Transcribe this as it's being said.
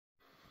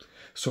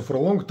So for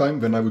a long time,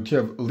 when I would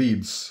have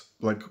leads,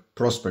 like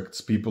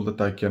prospects, people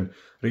that I can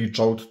reach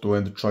out to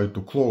and try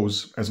to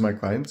close as my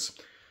clients,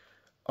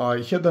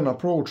 I had an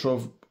approach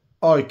of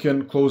I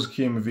can close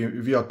him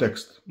via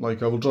text.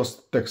 Like I will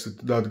just text it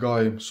to that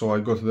guy. So I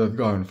got that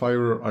guy on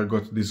Fiverr, I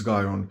got this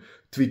guy on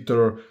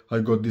Twitter, I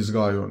got this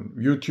guy on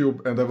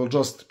YouTube, and I will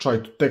just try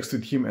to text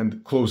it him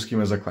and close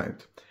him as a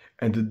client.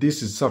 And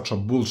this is such a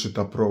bullshit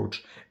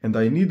approach. And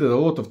I needed a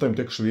lot of time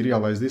to actually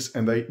realize this,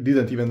 and I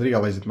didn't even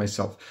realize it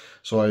myself.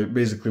 So I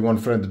basically, one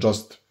friend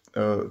just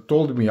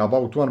told me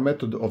about one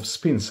method of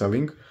spin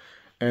selling.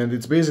 And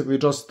it's basically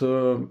just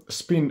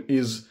spin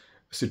is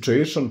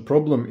situation,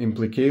 problem,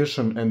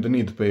 implication, and the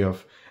need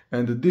payoff.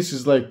 And this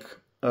is like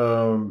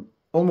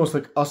almost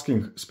like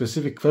asking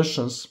specific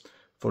questions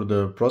for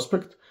the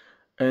prospect,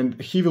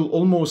 and he will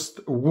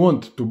almost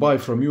want to buy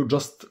from you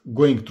just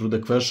going through the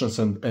questions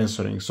and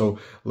answering. So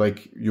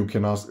like you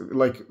can ask,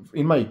 like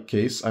in my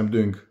case, I'm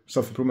doing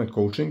self-improvement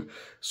coaching.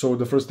 So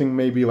the first thing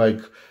may be like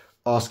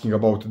asking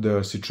about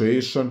the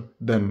situation,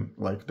 then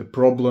like the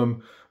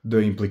problem,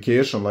 the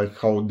implication, like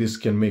how this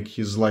can make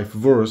his life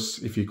worse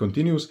if he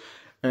continues.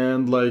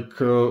 And like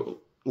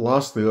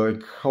lastly,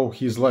 like how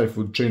his life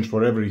would change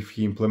forever if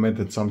he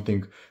implemented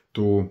something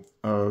to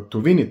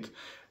win it.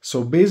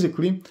 So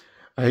basically,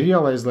 I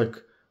realized like,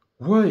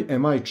 why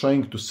am I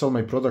trying to sell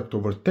my product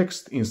over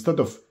text instead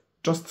of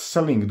just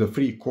selling the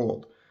free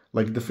call?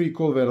 Like the free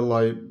call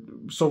where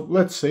so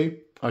let's say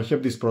I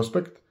have this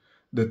prospect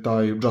that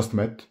I just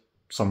met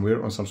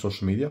somewhere on some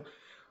social media.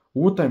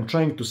 What I'm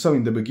trying to sell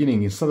in the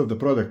beginning instead of the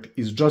product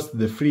is just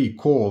the free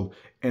call.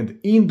 And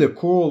in the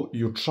call,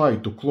 you try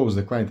to close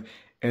the client.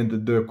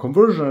 And the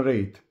conversion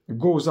rate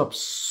goes up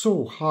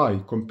so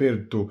high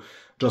compared to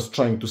just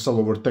trying to sell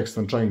over text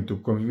and trying to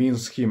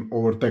convince him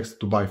over text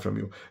to buy from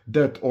you.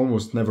 That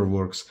almost never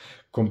works.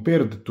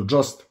 Compared to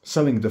just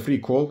selling the free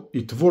call,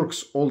 it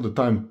works all the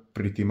time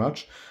pretty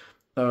much.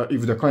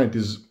 If the client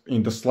is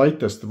in the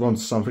slightest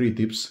wants some free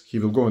tips, he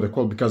will go on the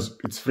call because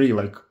it's free.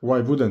 Like, why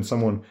wouldn't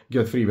someone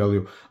get free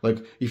value? Like,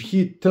 if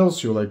he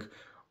tells you like,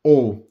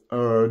 oh,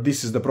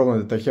 this is the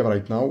problem that I have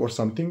right now or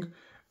something,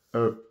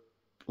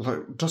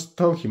 like, just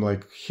tell him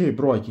like, hey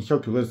bro, I can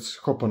help you, let's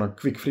hop on a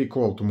quick free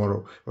call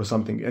tomorrow or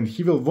something. And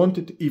he will want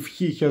it if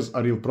he has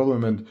a real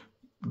problem and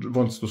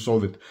wants to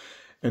solve it.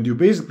 And you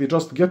basically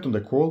just get on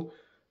the call,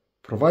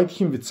 provide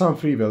him with some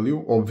free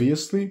value,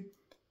 obviously,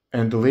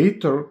 and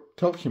later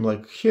tell him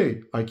like,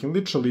 hey, I can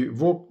literally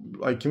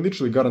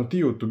guarantee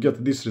you to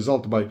get this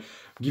result by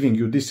giving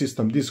you this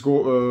system,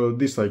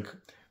 this like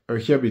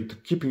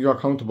habit, keeping you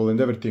accountable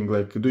and everything,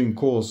 like doing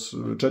calls,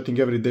 chatting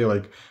every day,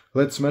 like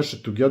let's smash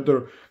it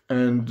together,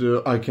 and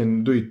I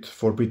can do it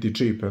for pretty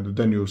cheap. And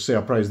then you say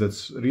a price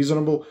that's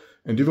reasonable,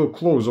 and you will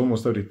close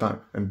almost every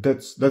time. And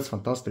that's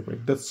fantastic.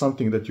 Like that's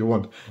something that you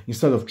want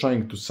instead of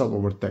trying to sell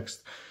over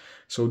text.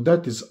 So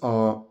that is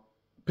a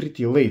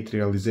pretty late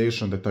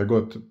realization that I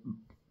got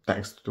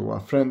thanks to a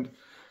friend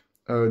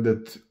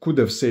that could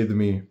have saved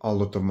me a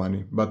lot of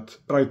money. But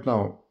right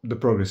now the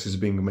progress is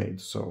being made.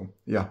 So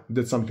yeah,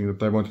 that's something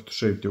that I wanted to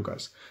share with you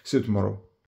guys. See you tomorrow.